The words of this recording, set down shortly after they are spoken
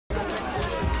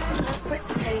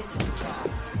spritzer, please.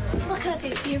 What can I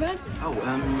do for you, Ron? Oh,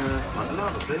 a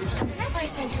lager, please. My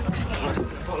essential cookie.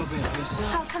 Bottle of beer,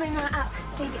 please. Oh, coming right up.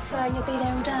 Leave it to her and you'll be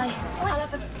there all day. I'll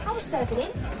have a... I was serving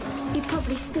it. You'd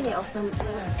probably spill it or something.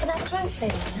 Can I have a drink,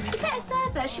 please? You better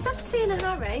serve her. She's obviously in a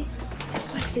hurry.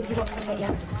 I simply want to get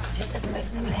you. Just doesn't make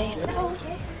some peace. Oh,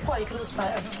 well, you could also throw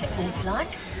it over to Tiffany if you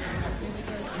like.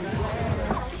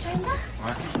 Hello, stranger. All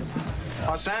right.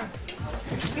 Hi, Sam.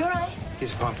 You all right?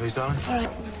 Here's a pint, please, darling. All right.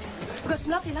 We've got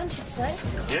some lovely lunches today.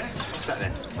 Yeah? What's that,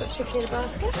 then? Got chicken in a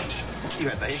basket. You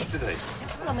had that yesterday.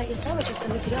 Well, I'll make you sandwiches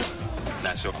then if you like.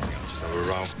 That's all. Just have a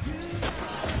roll.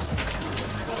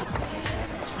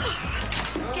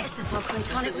 Get some vodka and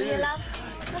tonic, will you, love?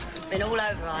 Been all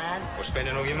over, I have. What's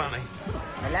spending all your money?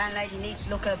 The landlady needs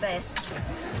to look her best.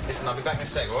 Listen, I'll be back in a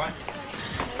sec, all right?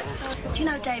 Do you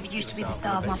know David used to be the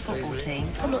star of my football team?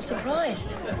 I'm not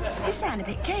surprised. You sound a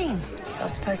bit keen. I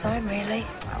suppose I am, really.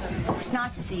 It's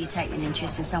nice to see you taking an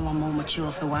interest in someone more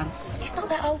mature for once. He's not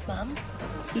that old, Mum.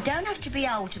 You don't have to be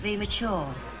old to be mature.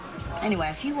 Anyway,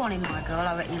 if you want him, my girl,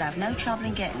 I reckon you'll have no trouble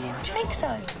in getting him. Do you think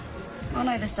so? I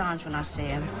know the signs when I see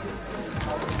him.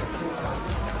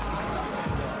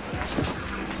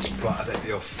 Right, I'll let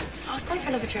you off. I'll stay for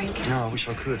another drink. No, I wish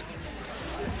I could.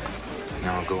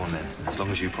 No, I'll go on then, as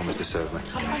long as you promise to serve me.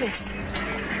 I promise.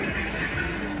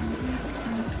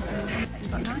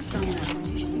 You've got nice long nails.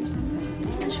 You should do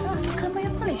something. That's right. I'll come by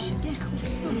your polish. Yeah, come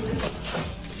on.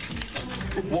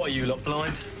 What are you lot,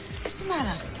 blind? What's the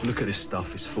matter? Look at this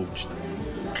stuff, it's forged.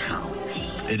 Can't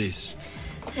be. It is.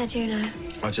 How do you know?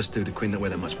 I just do the Queen don't wear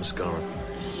that much mascara.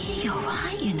 You're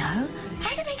right, you know.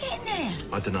 How did they get in there?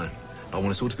 I don't know. I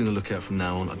want us all to be on the lookout from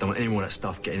now on. I don't want any more of that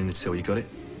stuff getting in the till. You got it?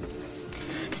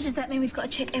 So does that mean we've got to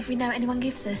check every note anyone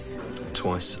gives us?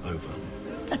 Twice over.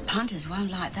 The punters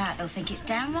won't like that. They'll think it's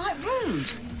downright rude.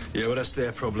 Yeah, well, that's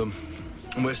their problem.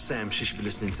 And where's Sam? She should be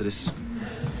listening to this.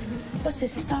 What's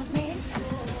this, a staff meeting?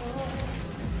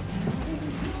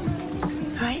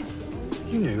 Right?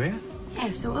 You new here? Yeah,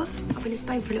 sort of. I've been in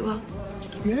Spain for a little while.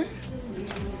 Yeah?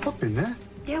 I've been there.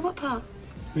 Yeah, what part?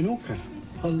 Menorca.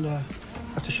 I'll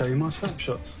have to show you my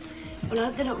snapshots. Well, I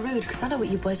hope they're not rude, because I know what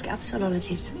you boys get up to on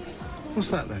holidays. What's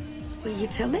that then? Will you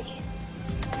tell me?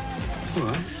 All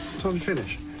right. Time to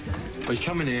finish. Well, you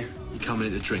come in here, you come in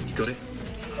at the drink. You got it?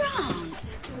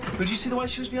 Grant! But did you see the way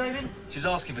she was behaving? She's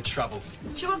asking for trouble.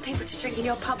 Do you want people to drink in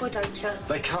your pub or don't you?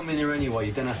 They come in here anyway.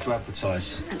 You don't have to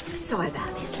advertise. Sorry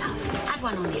about this, love. Have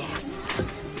one on the house.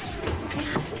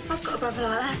 I've got a brother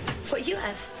like that. What, you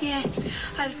have? Yeah,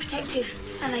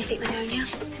 overprotective, and they think they own you.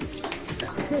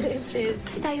 Cheers.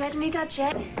 So you had any duds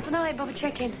yet? So no, I ain't bothered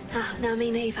checking. Ah, no,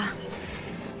 me neither.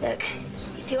 Look,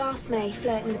 if you ask me,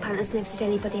 flirting with the punters never did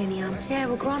anybody any harm. Yeah,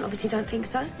 well, Grant obviously don't think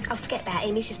so. I'll forget about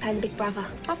him, he's just playing the big brother.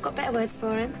 I've got better words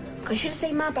for him. God, you should have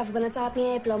seen my brother when I dyed my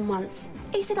hair blonde once.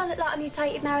 He said I looked like a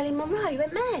mutated Marilyn Monroe. He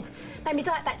went mad. Made me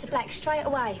dye it back to black straight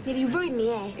away. Nearly ruined me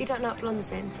hair. You don't like blondes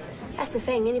then? That's the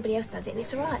thing, anybody else does it and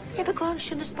it's all right. Yeah, but Grant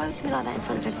shouldn't have spoken to me like that in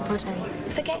front of everybody.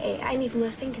 Forget it, it ain't even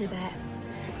worth thinking about.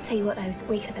 Tell you what though,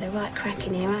 we could have had a right crack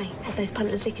in here, eh? Had those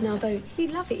punters licking our boots.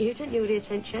 You'd love it, you, didn't you, all the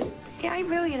attention? It ain't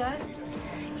real, you know.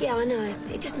 Yeah, I know.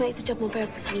 It just makes the job more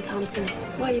bearable sometimes, doesn't it?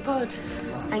 Why, you bored?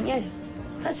 Ain't you?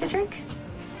 That's your drink?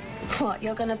 What,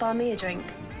 you're gonna buy me a drink?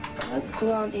 Oh,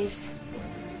 Grant is.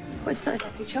 Well, it's not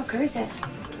exactly chocker, is it?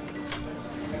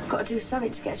 Got to do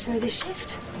something to get us through this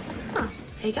shift. Oh,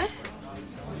 here you go.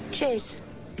 Cheers.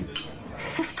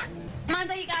 Mind,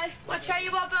 there you go. Watch how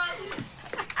you wobble.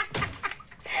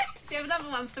 Do you have another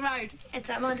one for the road? Yeah,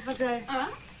 don't mind if I do. All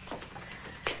right.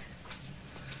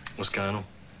 What's going on?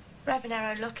 We're having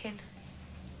our own lock-in.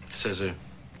 Says who?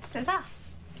 Says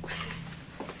us.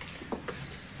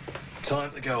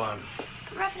 Time to go home.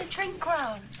 We're having a drink,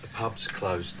 Grant. The pub's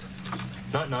closed.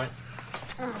 Night-night.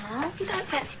 Oh, you don't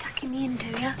fancy tucking me in, do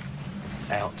you?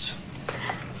 Out.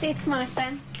 See you tomorrow,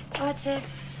 Sam. Bye,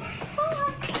 Tiff.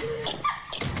 Bye.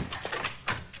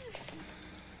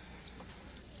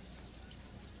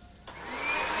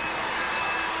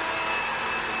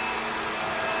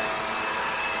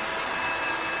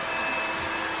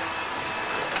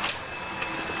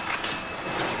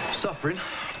 Suffering?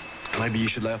 Maybe you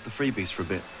should lay off the freebies for a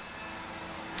bit.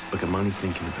 Look, I'm only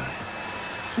thinking about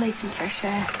it. I need some fresh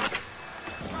air.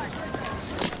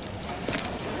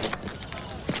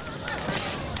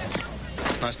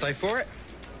 Nice day for it?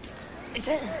 Is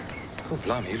it? Oh,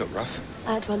 blimey, you look rough.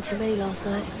 I had one too many last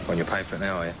night. Well, you're paying for it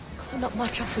now, are you? Oh, not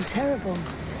much. I feel terrible.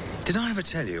 Did I ever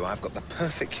tell you I've got the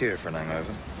perfect cure for an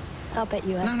hangover? I'll bet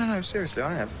you have. No, seriously,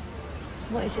 I have.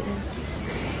 What is it then?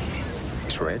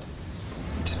 It's red,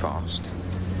 it's fast,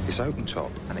 it's open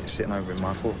top, and it's sitting over in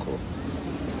my forecourt.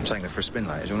 I'm taking it for a spin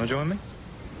later. Do you want to join me?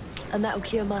 And that'll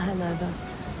cure my hangover.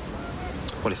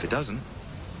 Well, if it doesn't,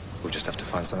 we'll just have to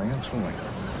find something else, won't we?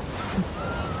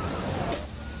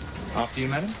 After you,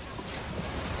 madam.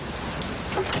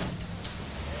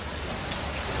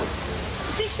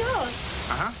 Is this yours?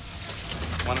 Uh-huh.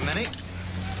 1 minute.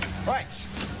 Right.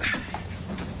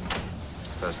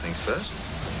 First things first.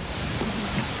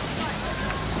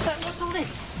 But what's all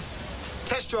this?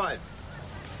 Test drive.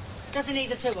 Does it need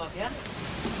the two of you?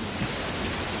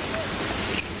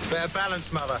 Better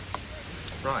balance, mother.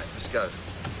 Right, let's go.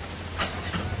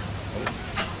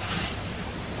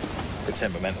 Bit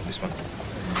temperamental, this one.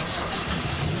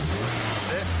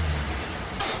 That's it.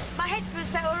 My head feels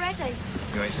better already.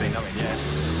 You ain't seen nothing yet.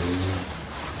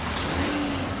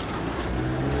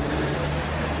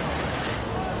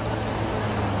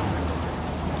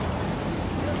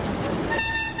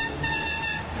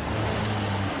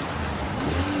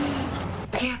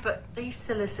 Yeah, but these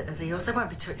solicitors of yours, they won't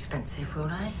be too expensive, will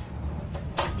they?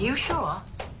 Are you sure?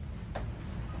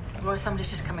 Roy, somebody's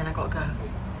just come in, I've got to go.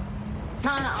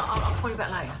 No, I'll call you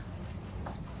back later.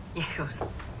 Yeah, of course.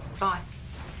 Bye.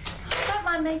 Don't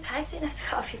mind me, Peg. Didn't have to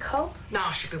cut off your call. No,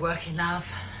 I should be working,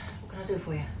 love. What can I do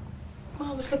for you?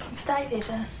 Well, I was looking for David.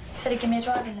 He said he'd give me a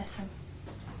driving lesson.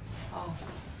 Oh,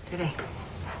 did he?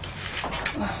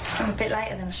 Well, I'm a bit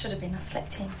later than I should have been. I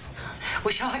slept in.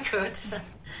 Wish I could.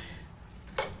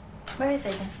 Where is he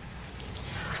then?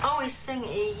 Oh, his thing,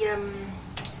 he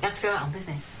had to go out on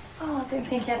business. Oh, I didn't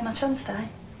think he had much on today.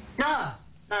 No,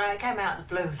 it came out of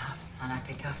the blue, love. An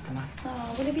happy customer.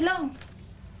 Oh, will he be long?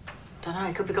 Don't know,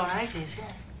 he could be gone ages,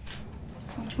 yeah.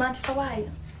 Oh, do you mind if I wait?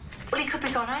 Well, he could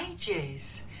be gone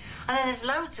ages. And then there's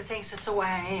loads of things to sort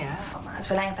out here. I might as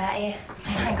well hang about here.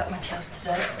 I ain't got much else to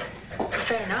do.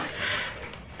 Fair enough.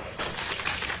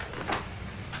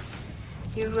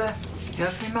 You heard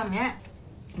from your mum yet?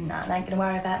 No, they ain't gonna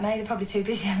worry about me. They're probably too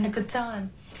busy having a good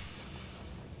time.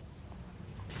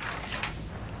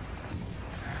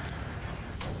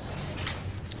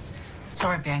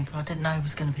 Sorry, Bianca, I didn't know it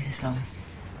was going to be this long.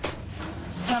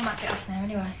 Well, I might get off now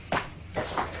anyway.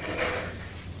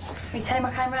 Will you tell him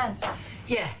I came round?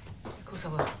 Yeah, of course I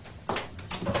will.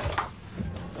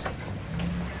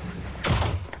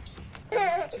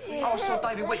 Oh, I saw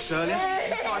David Wicks earlier.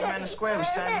 Driving around the square with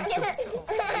Sam Mitchell.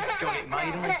 He's got it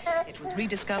made, hasn't he? It was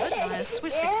rediscovered by a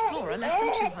Swiss explorer less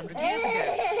than 200 years ago.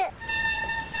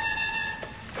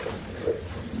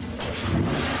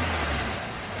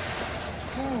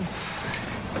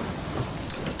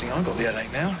 I think I've got the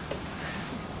headache now.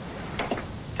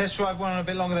 Test drive went on a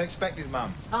bit longer than expected,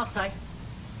 Mum. I'll say.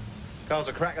 Car's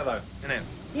a cracker, though, isn't it?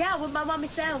 Yeah, I wouldn't buy one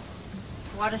myself.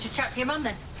 Why don't you chat to your mum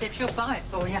then? See if she'll buy it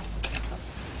for you.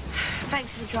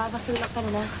 Thanks for the drive. I feel a lot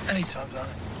better now. Anytime, darling.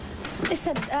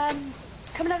 Listen,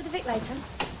 coming over to Vic later?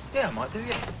 Yeah, I might do,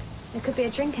 yeah. There could be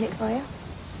a drink in it for you.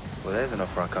 Well, there's an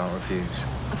offer I can't refuse.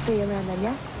 I'll see you around then,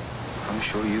 yeah? I'm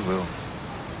sure you will.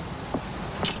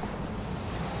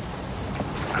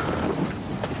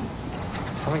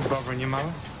 Something bothering you,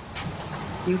 Mother?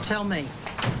 You tell me.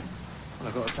 Well,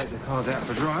 I've got to take the cars out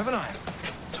for a drive, haven't I?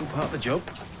 It's all part of the job.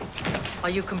 Are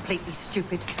you completely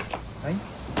stupid? Hey?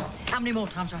 How many more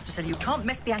times do I have to tell you? You can't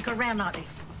mess Bianca around like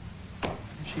this.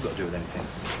 What's she got to do with anything?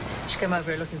 She came over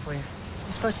here looking for you.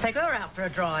 You're supposed to take her out for a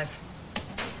drive.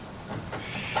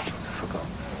 I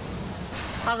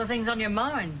forgot. Other things on your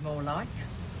mind, more like.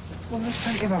 Well, there's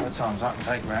plenty of other times I can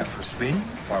take her out for a spin.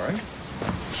 Don't worry.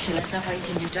 She'll end up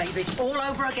hating you, David, all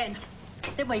over again.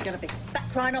 Then where are you going to be? Back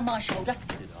crying on my shoulder?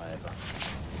 Did I ever?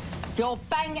 You're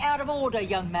bang out of order,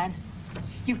 young man.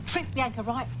 You treat Bianca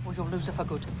right, or you'll lose her for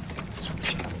good.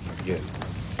 You.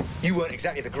 You weren't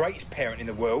exactly the greatest parent in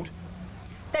the world.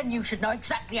 Then you should know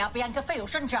exactly how Bianca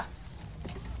feels, shouldn't you?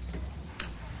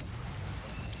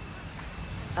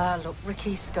 Look,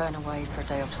 Ricky's going away for a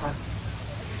day or so.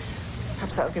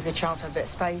 Perhaps that'll give you a chance to have a bit of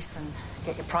space and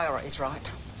get your priorities right.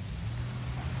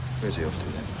 Where's he off to,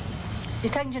 then?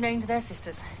 He's taking Janine to their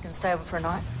sisters. He's going to stay over for a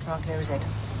night, try and clear his head.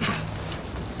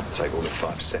 Take all of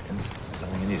 5 seconds. There's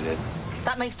nothing in his head.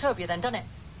 That makes 2 of you then, doesn't it?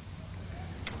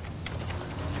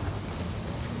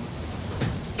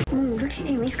 Ooh, look at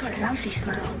him. He's got a lovely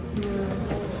smile.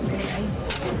 Really?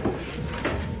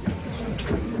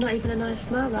 Not even a nice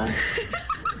smile, though.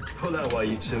 Put that away,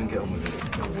 you two, and get on with it.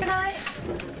 Good night.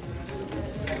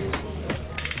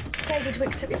 David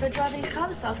Wicks took me for a drive in his car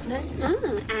this afternoon.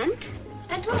 And?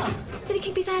 And what? Did he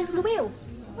keep his hands on the wheel?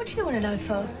 What do you want to know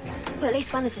for? Well, at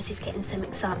least one of us is getting some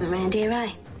excitement around here,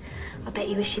 eh? I bet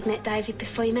you wish you'd met David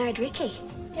before you married Ricky.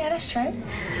 Yeah, that's true.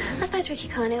 I suppose Ricky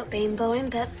can't help being boring,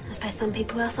 but I suppose some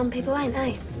people are, some people ain't,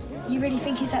 eh? You really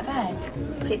think he's that bad?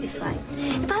 Put it this way.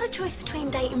 If I had a choice between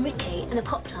dating Ricky and a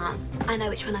pot plant, I know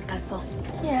which one I'd go for.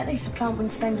 Yeah, at least the plant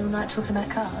wouldn't spend all night talking about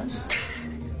cars.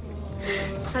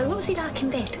 So what was he like in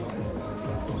bed?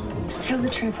 To tell the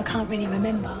truth, I can't really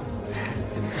remember.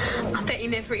 I bet he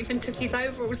never even took his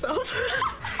overalls off.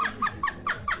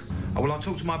 Oh, well, I'll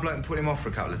talk to my bloke and put him off for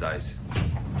a couple of days.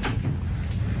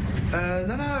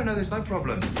 No, there's no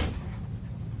problem.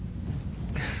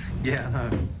 Yeah, I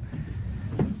know.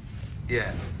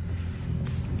 Yeah.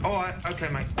 All right, OK,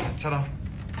 mate. Ta-da.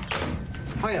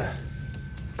 Hiya.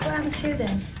 So what happened to you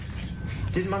then?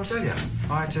 Didn't Mum tell you?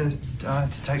 I had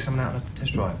to take someone out on a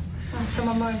test drive. Oh,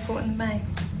 someone more important than me.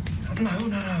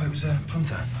 No, it was a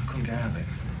punter. I couldn't get out of it.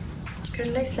 You could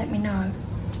at least let me know.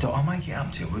 Look, I'll make it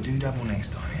up to you. We'll do double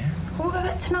next time, yeah? Well, what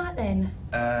about tonight then?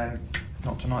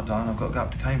 Not tonight, darling. I've got to go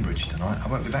up to Cambridge tonight. I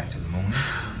won't be back till the morning.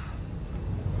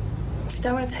 If you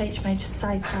don't want to teach me, just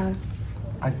say so.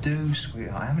 I do,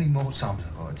 sweetheart. How many more times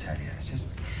I've got to tell you? It's just...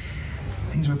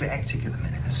 things are a bit hectic at the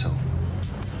minute, that's all.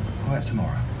 What about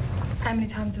tomorrow? How many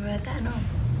times have I heard that? No.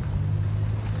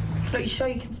 Look, you sure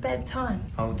you can spare the time?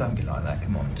 Oh, don't be like that.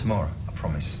 Come on. Tomorrow, I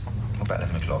promise. About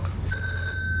 11 o'clock.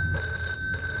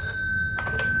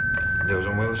 Deals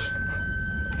on wheels.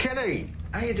 Kenny!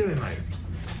 How you doing, mate?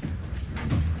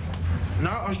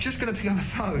 No, I was just going to be on the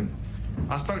phone.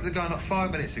 I spoke to the guy not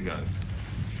 5 minutes ago.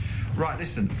 Right,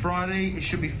 listen, Friday, it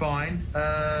should be fine.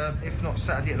 If not,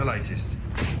 Saturday at the latest.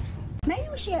 Maybe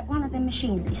we should get one of them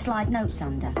machines that you slide notes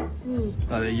under. No,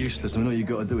 they're useless. I mean, all you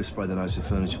got to do is spray the notes with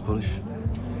furniture polish.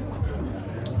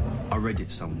 I read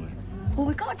it somewhere. Well,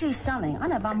 we've got to do something. I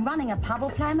know, but I'm running a pub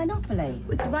or playing Monopoly.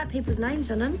 We could write people's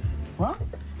names on them. What?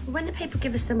 When the people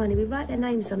give us the money, we write their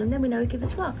names on them, then we know who give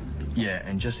us what. Yeah,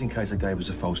 and just in case I gave us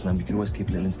a false name, you can always keep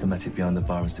a little instamatic behind the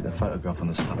bar and stick a photograph on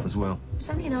the stuff as well. It's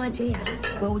only an idea.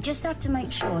 Well, we just have to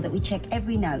make sure that we check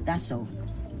every note, that's all.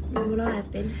 Well, I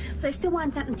have been. But it still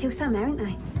winds up until summer, aren't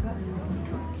they?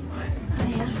 Oh,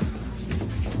 yeah.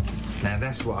 Now,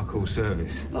 that's what I call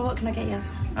service. Well, what can I get you?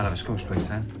 I'll have a squash, please,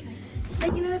 Sam.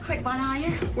 Thinking of a quick one, are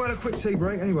you? Well, a quick tea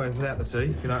break, anyway, without the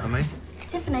tea, if you know what I mean.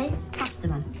 Tiffany,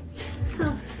 customer.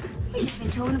 Oh. We've just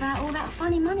been talking about all that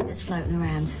funny money that's floating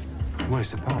around. Well,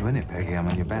 it's the pub, isn't it, Peggy? I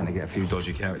mean, you're bound to get a few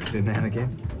dodgy characters in now and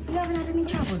again. You haven't had any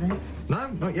trouble, then? No,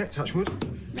 not yet, touch wood.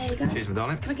 There you go. Cheers, my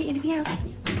darling. Can I get you anything else?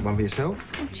 One for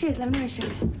yourself. Oh, cheers, love, no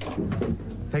issues.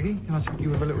 Peggy, can I tempt you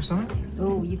with a little something?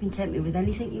 Oh, you can tempt me with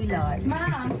anything you like.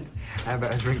 Mum! How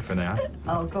about a drink for now?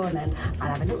 Oh, go on, then. I'll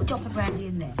have a little drop of brandy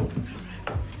in there.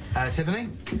 Tiffany?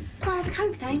 Can't have a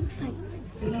Coke, thanks.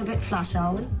 Feeling a bit flush,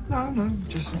 are we? No,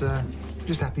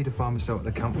 just happy to find myself at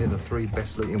the company of the 3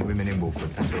 best-looking women in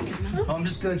Wolford, that's all. I'm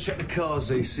just going to check the cars,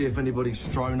 see if anybody's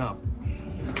thrown up.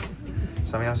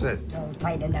 Something I said? Oh,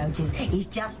 take the notice. He's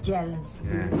just jealous.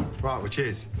 Yeah. Right, well,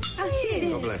 cheers. Oh,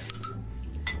 cheers. God bless.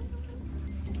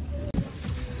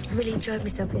 I really enjoyed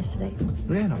myself yesterday.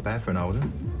 Yeah, not bad for an older.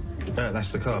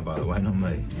 That's the car, by the way, not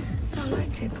me. I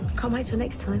liked it. Can't wait till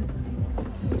next time.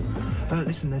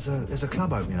 Listen, there's a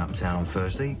club opening uptown on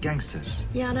Thursday, Gangsters.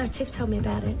 Yeah, I know. Tiff told me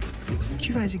about it. Do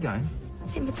you fancy going?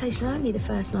 It's invitation only the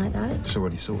first night, though. It's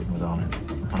already sorted, my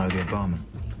darling. I know the barman.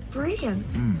 Brilliant.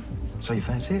 So you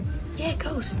fancy it? Yeah, of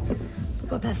course.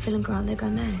 What about Phil and Grant? They'll go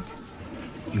mad.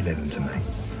 You leave them to me.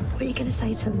 What are you going to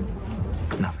say to them?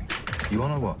 Nothing. You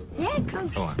on or what? Yeah, of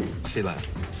course. All right. See you later.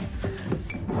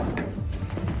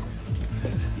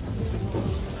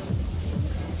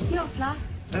 You got fluff?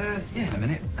 Yeah, in a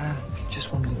minute.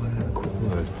 Just wondered if I could have a quick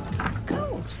word. Of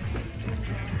course.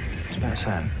 It's about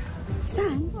Sam.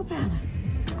 Sam, what about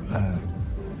her?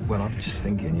 Well, I'm just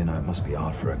thinking, you know, it must be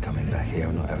hard for her coming back here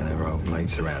and not having her old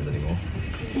mates around anymore.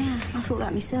 Yeah, I thought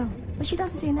that myself. But she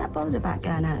doesn't seem that bothered about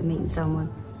going out and meeting someone.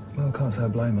 Well, I can't say I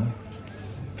blame her.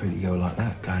 Pretty girl like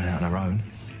that, going out on her own.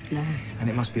 No. And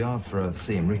it must be hard for her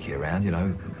seeing Ricky around, you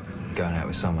know, going out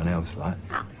with someone else, like.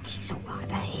 Oh, she's all right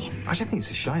about him. I just think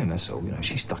it's a shame, that's all. You know,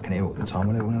 she's stuck in here all the time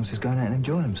when everyone else is going out and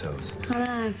enjoying themselves. I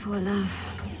know, poor love.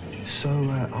 So,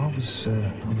 I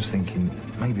was thinking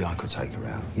maybe I could take her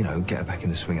out, you know, get her back in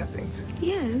the swing of things.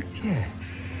 You? Yeah.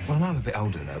 Well, I'm a bit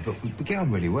older than her, but we get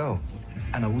on really well.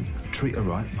 And I would treat her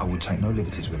right. I would take no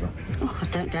liberties with her. Oh, I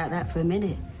don't doubt that for a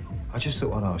minute. I just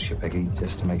thought I'd ask you, Peggy,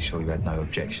 just to make sure you had no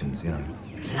objections, you know.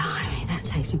 Blimey, that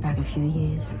takes me back a few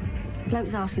years.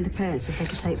 Bloke's asking the parents if they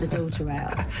could take the daughter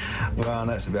out. Well,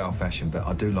 that's a bit old-fashioned, but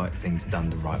I do like things done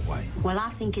the right way. Well, I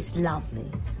think it's lovely.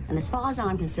 And as far as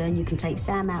I'm concerned, you can take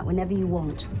Sam out whenever you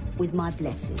want, with my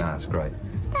blessing. Ah, that's great.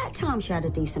 That time she had a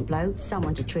decent bloke,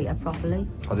 someone to treat her properly.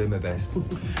 I'll do my best.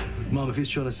 Mum, if he's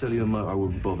trying to sell you a motor, I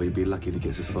wouldn't bother. He'd be lucky if he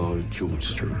gets as far as George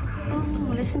Street.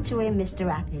 Oh, listen to him, Mr.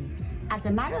 Happy. As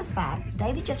a matter of fact,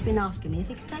 David just been asking me if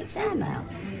he could take Sam out.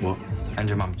 What? And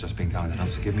your mum's just been kind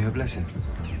enough to give me her blessing.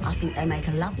 I think they make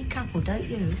a lovely couple, don't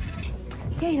you?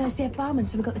 Yeah, he knows they're barman,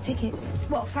 so we got the tickets.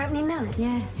 What, for opening night?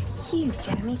 Yeah. Huge,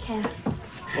 Jeremy care.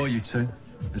 Oh, you two.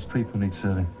 There's people need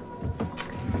serving.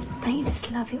 Don't you just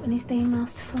love it when he's being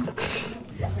masterful?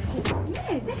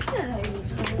 Yeah, definitely.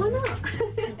 Why not?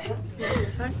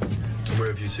 Where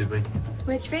have you two been?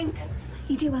 Where'd you think?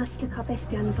 You do want us to look our best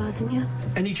behind the bar, didn't you?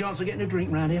 Any chance of getting a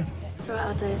drink round here? It's all right,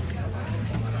 I'll do.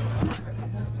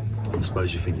 I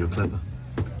suppose you think you're clever.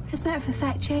 As a matter of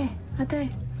fact, yeah, I do.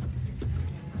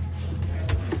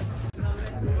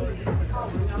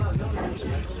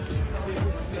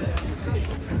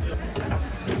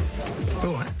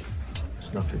 All right.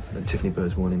 It's nothing. That Tiffany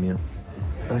bird's warning me up.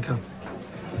 Back up.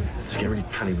 She's getting really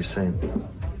pally with Sam.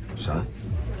 So?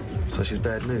 So she's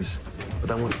bad news. I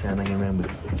don't want Sam hanging around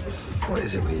with her. What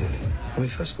is it with you? I mean,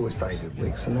 first of all, it's David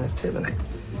Wicks, and now it's Tiffany.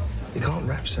 You can't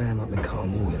wrap Sam up in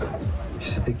calm wool, you know.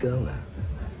 She's a big girl now.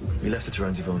 We left her to her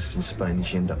own devices in Spain and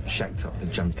she ended up shacked up with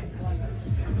a junkie.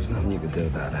 There's nothing you can do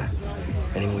about that.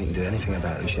 Any more you can do anything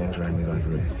about it, she hangs around with over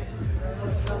here.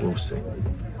 We'll see.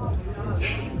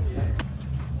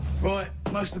 Right,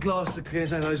 most of the glasses are clear,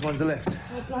 so those ones are left. Oh,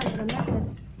 blimey, I'm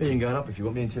knackered. You can go up if you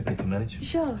want. Me and Tiffany can manage. You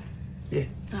sure? Yeah.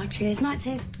 Oh, cheers. Night,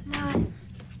 Tiff. Night.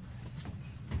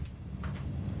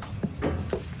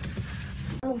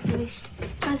 All finished.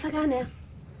 Mind if I go now?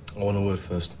 I want a word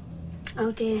first.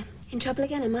 Oh, dear. In trouble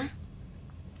again, am I?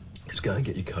 Just go and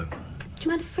get your coat. Do you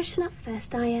mind if I freshen up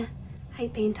first? I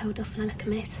hate being told off and I look a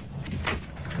mess.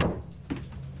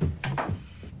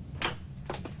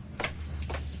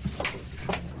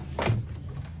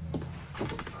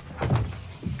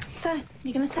 So,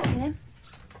 you gonna sack me then?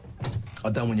 I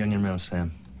don't want you hanging around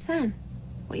Sam. Sam?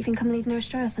 What, you think I'm leading her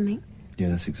astray or something? Yeah,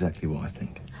 that's exactly what I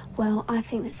think. Well, I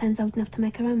think that Sam's old enough to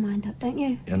make her own mind up, don't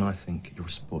you? Yeah, and I think you're a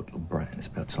spoiled little brat and it's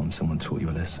about time someone taught you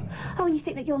a lesson. Oh, and you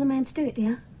think that you're the man to do it, do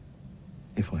you?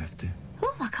 If I have to.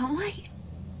 Oh, I can't wait.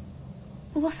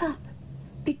 Well, what's up?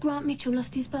 Big Grant Mitchell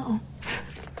lost his bottle.